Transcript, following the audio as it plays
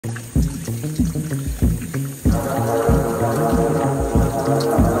All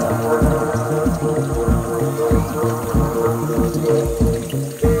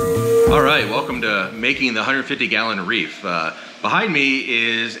right, welcome to making the 150-gallon reef. Behind me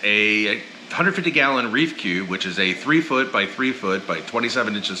is a 150-gallon reef cube, which is a 3 foot by 3 foot by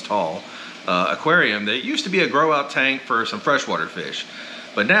 27 inches tall aquarium that used to be a grow-out tank for some freshwater fish.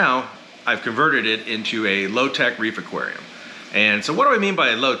 But now I've converted it into a low-tech reef aquarium. And so what do I mean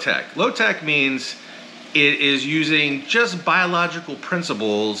by low-tech? Low-tech means it is using just biological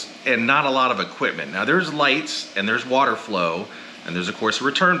principles and not a lot of equipment. Now there's lights and there's water flow and there's of course a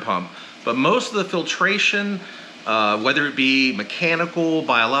return pump, but most of the filtration, whether it be mechanical,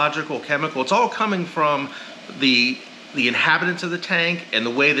 biological, chemical, it's all coming from the inhabitants of the tank and the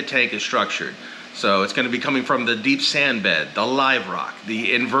way the tank is structured. So it's going to be coming from the deep sand bed, the live rock,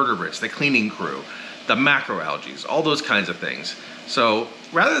 the invertebrates, the cleaning crew, the macroalgae, all those kinds of things. So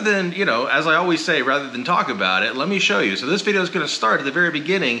rather than, as I always say, rather than talk about it, let me show you. So this video is going to start at the very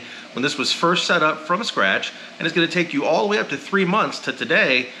beginning when this was first set up from scratch, and it's going to take you all the way up to 3 months to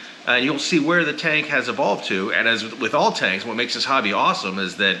today. You'll see where the tank has evolved to. And as with all tanks, what makes this hobby awesome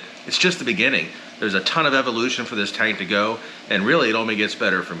is that it's just the beginning. There's a ton of evolution for this tank to go, and really it only gets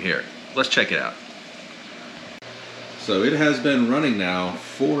better from here. Let's check it out. So it has been running now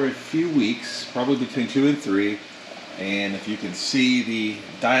for a few weeks, probably between 2 and 3. And if you can see the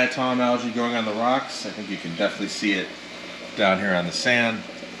diatom algae going on the rocks, I think you can definitely see it down here on the sand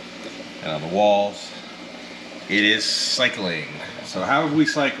and on the walls. It is cycling. So how have we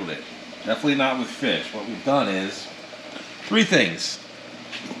cycled it? Definitely not with fish. What we've done is 3 things.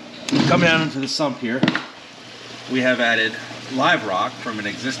 Come down into the sump here. We have added live rock from an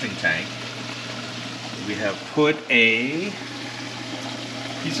existing tank. We have put a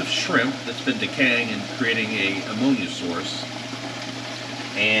piece of shrimp that's been decaying and creating a ammonia source,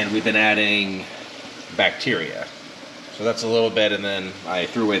 and we've been adding bacteria. So that's a little bit, and then I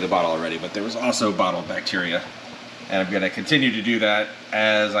threw away the bottle already, but there was also bottled bacteria, and I'm going to continue to do that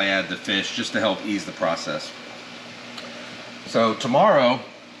as I add the fish just to help ease the process. So tomorrow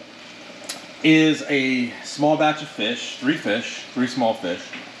is a small batch of fish, 3 small fish,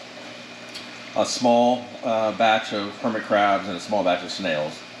 a small batch of hermit crabs, and a small batch of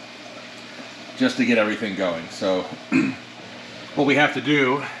snails, just to get everything going. So what we have to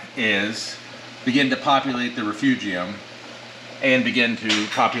do is begin to populate the refugium and begin to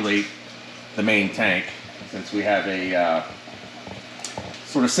populate the main tank, since we have a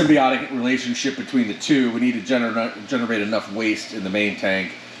sort of symbiotic relationship between the two. We need to generate enough waste in the main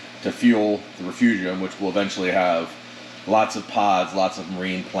tank to fuel the refugium, which will eventually have lots of pods, lots of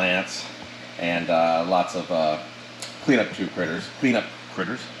marine plants, and lots of cleanup critters.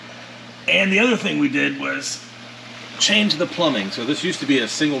 And the other thing we did was change the plumbing. So this used to be a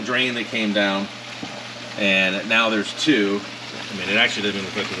single drain that came down, and now there's 2. I mean, it actually doesn't even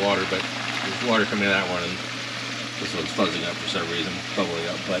affect the water, but there's water coming out of that one, and this one's fuzzing up for some reason, bubbling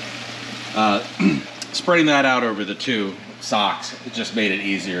up. But spreading that out over the 2 socks, it just made it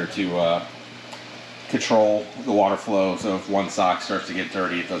easier to control the water flow, so if one sock starts to get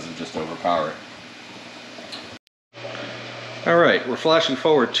dirty, it doesn't just overpower it. All right, we're flashing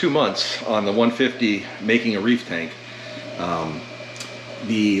forward 2 months on the 150 making a reef tank.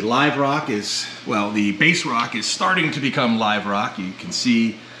 The live rock is, well, the base rock is starting to become live rock. You can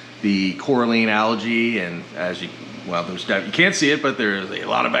see the coralline algae, and as you can't see it, but there's a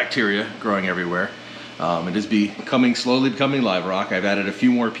lot of bacteria growing everywhere. It is slowly becoming live rock. I've added a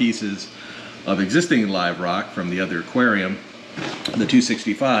few more pieces of existing live rock from the other aquarium, the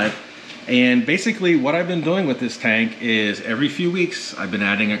 265. And basically what I've been doing with this tank is every few weeks I've been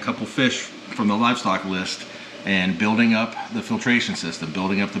adding a couple fish from the livestock list and building up the filtration system,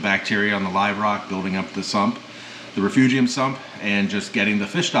 building up the bacteria on the live rock, building up the sump, the refugium sump, and just getting the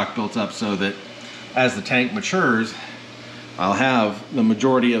fish stock built up so that as the tank matures, I'll have the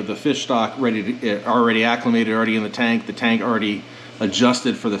majority of the fish stock already acclimated, already in the tank already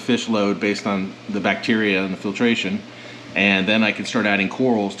adjusted for the fish load based on the bacteria and the filtration, and then I can start adding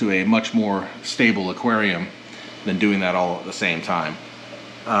corals to a much more stable aquarium than doing that all at the same time.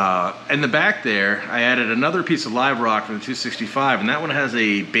 In the back there, I added another piece of live rock from the 265, and that one has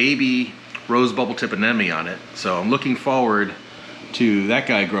a baby rose bubble tip anemone on it. So I'm looking forward to that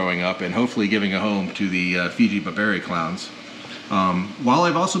guy growing up and hopefully giving a home to the Fiji Barbary clowns. While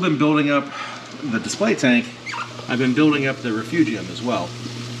I've also been building up the display tank, I've been building up the refugium as well.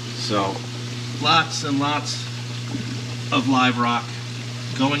 So lots and lots of live rock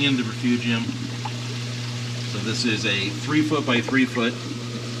going into the refugium. So this is a 3 foot by 3 foot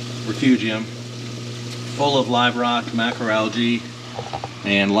refugium full of live rock, macroalgae,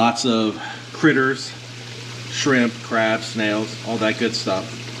 and lots of critters, shrimp, crabs, snails, all that good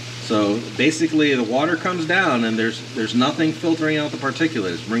stuff. So basically the water comes down and there's nothing filtering out the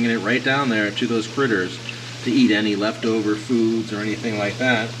particulates, bringing it right down there to those critters to eat any leftover foods or anything like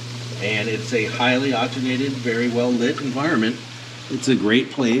that. And it's a highly oxygenated, very well lit environment. It's a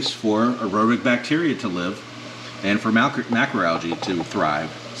great place for aerobic bacteria to live and for macroalgae to thrive.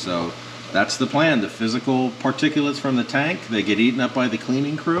 So that's the plan. The physical particulates from the tank, they get eaten up by the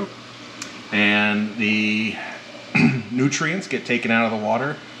cleaning crew, and the nutrients get taken out of the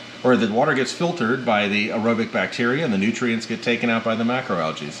water, or the water gets filtered by the aerobic bacteria and the nutrients get taken out by the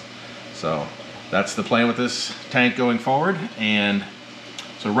macroalgae. So that's the plan with this tank going forward. And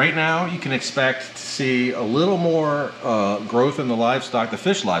so right now you can expect to see a little more growth in the livestock, the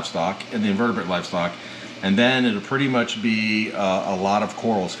fish livestock and the invertebrate livestock, and then it'll pretty much be a lot of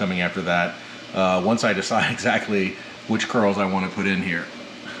corals coming after that once I decide exactly which corals I want to put in here.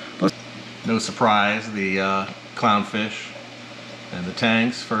 No surprise, the clownfish and the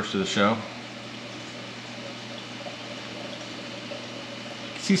tangs first of the show. You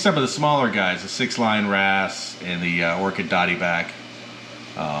can see some of the smaller guys, the 6-line wrasse and the orchid dottyback.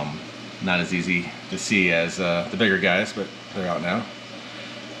 Not as easy to see as the bigger guys, but they're out now.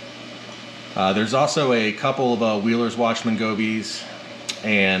 There's also a couple of Wheeler's Watchman gobies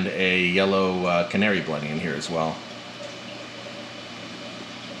and a yellow canary blenny in here as well.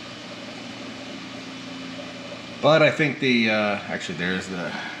 But I think the, actually there's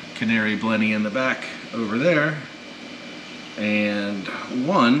the canary blenny in the back over there. And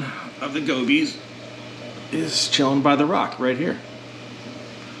one of the gobies is chilling by the rock right here.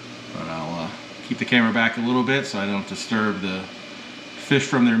 But I'll keep the camera back a little bit so I don't disturb the fish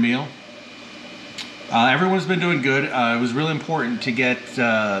from their meal. Everyone's been doing good. It was really important to get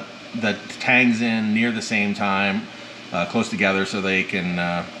the tangs in near the same time, close together, so they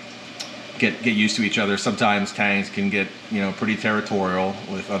can get used to each other. Sometimes tangs can get, pretty territorial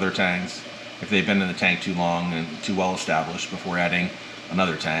with other tangs if they've been in the tank too long and too well established before adding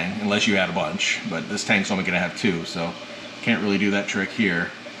another tang, unless you add a bunch. But this tank's only going to have 2, so can't really do that trick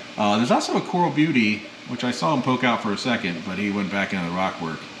here. There's also a coral beauty, which I saw him poke out for a second, but he went back into the rock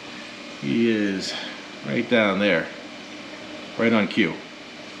work. He is right down there, right on cue.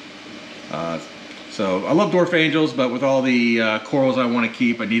 So I love dwarf angels, but with all the corals I want to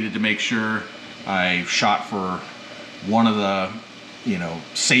keep, I needed to make sure I shot for one of the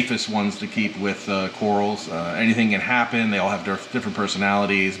safest ones to keep with corals. Anything can happen. They all have different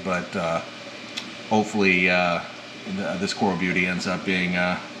personalities, but hopefully this coral beauty ends up being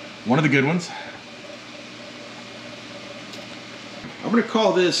one of the good ones. I'm going to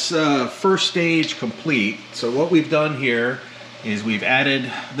call this first stage complete. So what we've done here is we've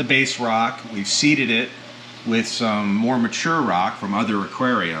added the base rock, we've seeded it with some more mature rock from other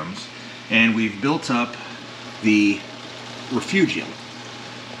aquariums, and we've built up the refugium.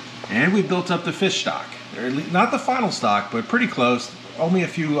 And we've built up the fish stock. Not the final stock, but pretty close. Only a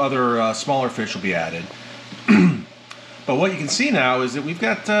few other smaller fish will be added. But what you can see now is that we've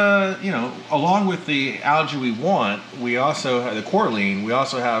got, along with the algae we want, we also have the coralline, we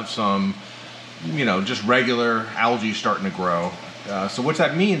also have some just regular algae starting to grow. So what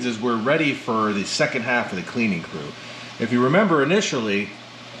that means is we're ready for the second half of the cleaning crew. If you remember initially,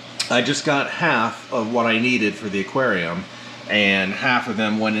 I just got half of what I needed for the aquarium, and half of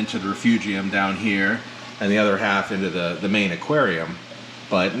them went into the refugium down here, and the other half into the main aquarium.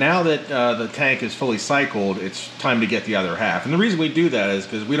 But now that the tank is fully cycled, it's time to get the other half. And the reason we do that is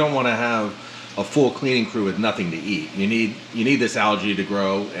because we don't want to have a full cleaning crew with nothing to eat. You need this algae to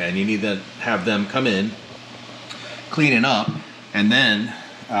grow, and you need to have them come in, clean it up, and then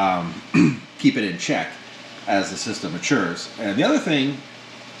keep it in check as the system matures. And the other thing,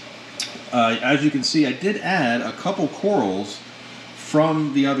 as you can see, I did add a couple corals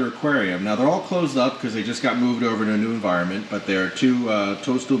from the other aquarium. Now they're all closed up because they just got moved over to a new environment, but they're 2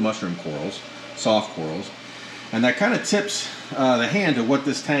 toadstool mushroom corals, soft corals. And that kind of tips the hand of what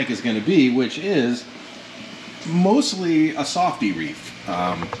this tank is going to be, which is mostly a softy reef.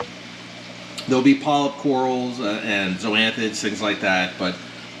 There'll be polyp corals and zoanthids, things like that, but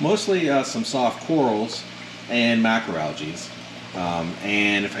mostly some soft corals and macroalgae.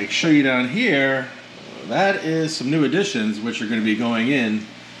 And if I show you down here, that is some new additions which are going to be going in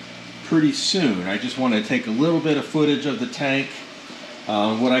pretty soon. I just want to take a little bit of footage of the tank.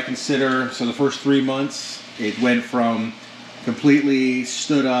 What I consider, so the first 3 months, it went from completely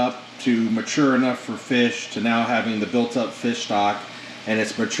stood up to mature enough for fish to now having the built up fish stock, and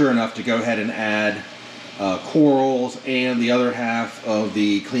it's mature enough to go ahead and add corals and the other half of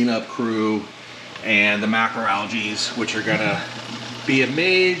the cleanup crew and the macroalgae, which are going to be a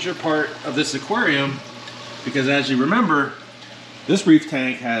major part of this aquarium, because as you remember, this reef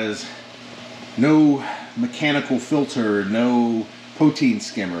tank has no mechanical filter, no protein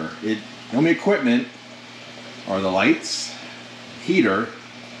skimmer. The only equipment are the lights, heater,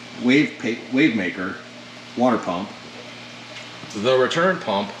 wave maker, water pump, the return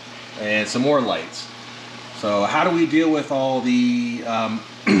pump, and some more lights. So how do we deal with all the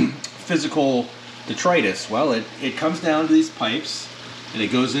physical detritus? Well, it comes down to these pipes and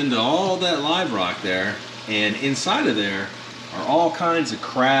it goes into all that live rock there, and inside of there are all kinds of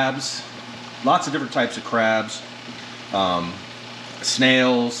crabs, lots of different types of crabs,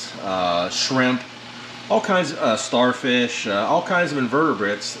 snails, shrimp, all kinds of starfish, all kinds of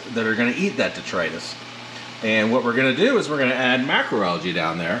invertebrates that are going to eat that detritus. And what we're going to do is we're going to add macroalgae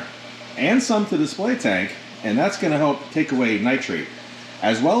down there and some to the display tank, and that's going to help take away nitrate,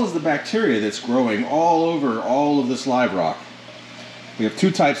 as well as the bacteria that's growing all over all of this live rock. We have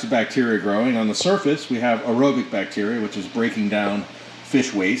two types of bacteria growing. On the surface, we have aerobic bacteria, which is breaking down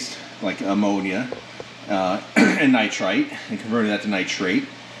fish waste, like ammonia and nitrite, and converting that to nitrate.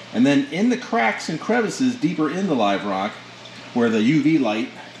 And then in the cracks and crevices deeper in the live rock, where the UV light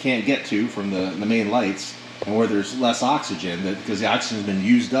can't get to from the main lights, and where there's less oxygen, because the oxygen has been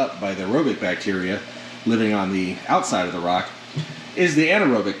used up by the aerobic bacteria living on the outside of the rock, is the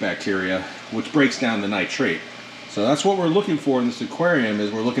anaerobic bacteria, which breaks down the nitrate. So that's what we're looking for in this aquarium,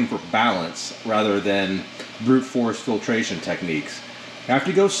 is we're looking for balance rather than brute force filtration techniques. We have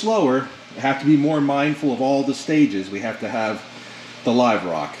to go slower. We have to be more mindful of all the stages. We have to have the live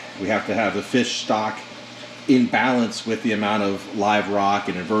rock. We have to have the fish stock in balance with the amount of live rock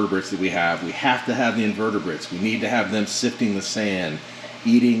and invertebrates that we have. We have to have the invertebrates. We need to have them sifting the sand,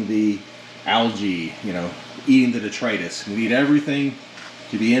 eating the algae, eating the detritus. We need everything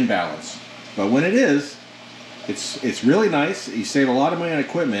to be in balance. But when it is, it's really nice. You save a lot of money on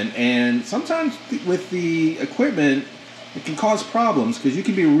equipment, and sometimes with the equipment, it can cause problems, because you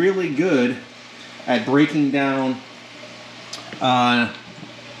can be really good at breaking down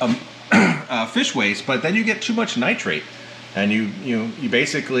fish waste, but then you get too much nitrate, and you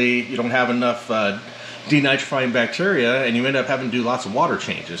basically you don't have enough denitrifying bacteria, and you end up having to do lots of water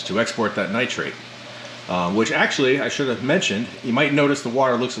changes to export that nitrate. Which actually I should have mentioned. You might notice the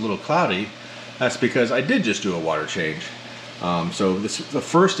water looks a little cloudy. That's because I did just do a water change. So this is the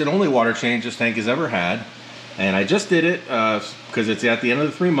first and only water change this tank has ever had, and I just did it because it's at the end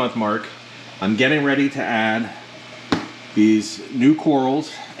of the 3-month mark. I'm getting ready to add these new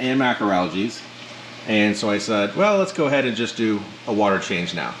corals and macroalgae, and so I said, well, let's go ahead and just do a water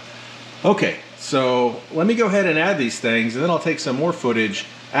change now. Okay, so let me go ahead and add these things, and then I'll take some more footage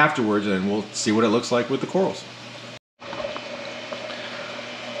afterwards, and we'll see what it looks like with the corals.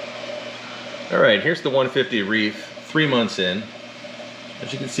 All right, here's the 150 Reef, 3 months in.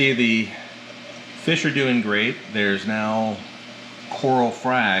 As you can see, the fish are doing great. There's now coral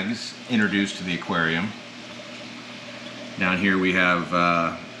frags introduced to the aquarium. Down here we have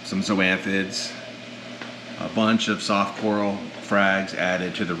some zoanthids, a bunch of soft coral frags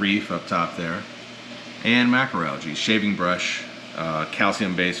added to the reef up top there, and macroalgae, shaving brush,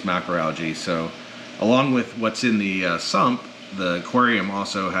 calcium-based macroalgae. So along with what's in the sump, the aquarium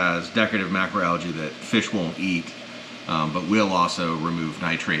also has decorative macroalgae that fish won't eat, but will also remove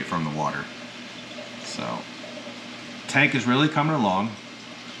nitrate from the water. So the tank is really coming along,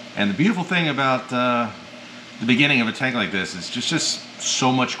 and the beautiful thing about the beginning of a tank like this is just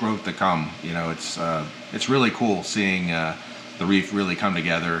so much growth to come. It's really cool seeing the reef really come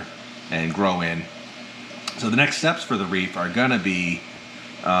together and grow in. So the next steps for the reef are going to be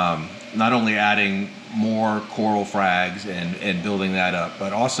not only adding more coral frags and building that up,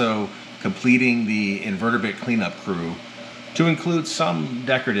 but also completing the invertebrate cleanup crew to include some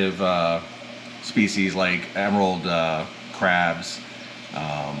decorative species like emerald crabs,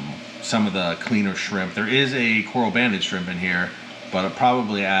 some of the cleaner shrimp. There is a coral banded shrimp in here, but I'll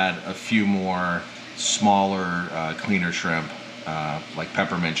probably add a few more smaller cleaner shrimp, like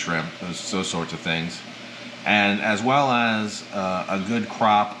peppermint shrimp, those sorts of things. And as well as a good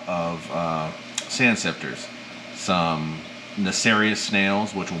crop of sand sifters, some nacerious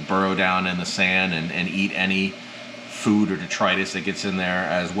snails, which will burrow down in the sand and eat any food or detritus that gets in there,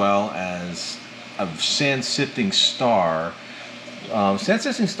 as well as a sand sifting star. Sand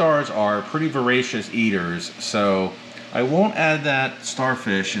sifting stars are pretty voracious eaters, so I won't add that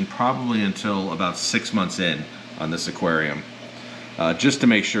starfish in probably until about 6 months in on this aquarium. Just to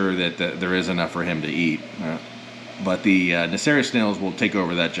make sure that there is enough for him to eat. But the nacerious snails will take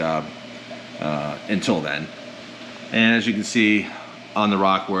over that job until then. And as you can see on the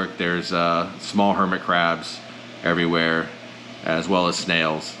rockwork, there's small hermit crabs everywhere. as well as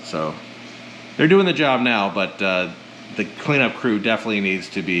snails. So they're doing the job now, but the cleanup crew definitely needs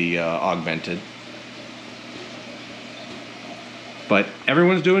to be augmented. But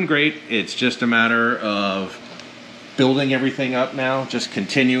everyone's doing great. It's just a matter of building everything up now, just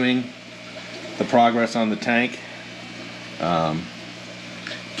continuing the progress on the tank.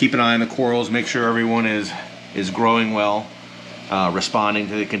 Keep an eye on the corals, make sure everyone is growing well, responding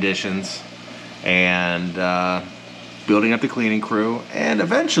to the conditions, and building up the cleaning crew, and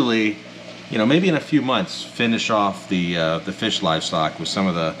eventually, you know, maybe in a few months, finish off the fish livestock with some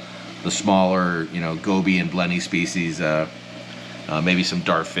of the smaller, you know, goby and blenny species, maybe some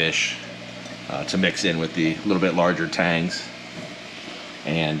dartfish to mix in with the little bit larger tangs,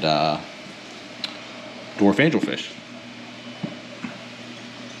 and dwarf angelfish.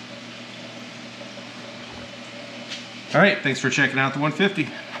 All right, thanks for checking out the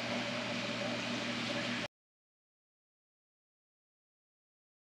 150.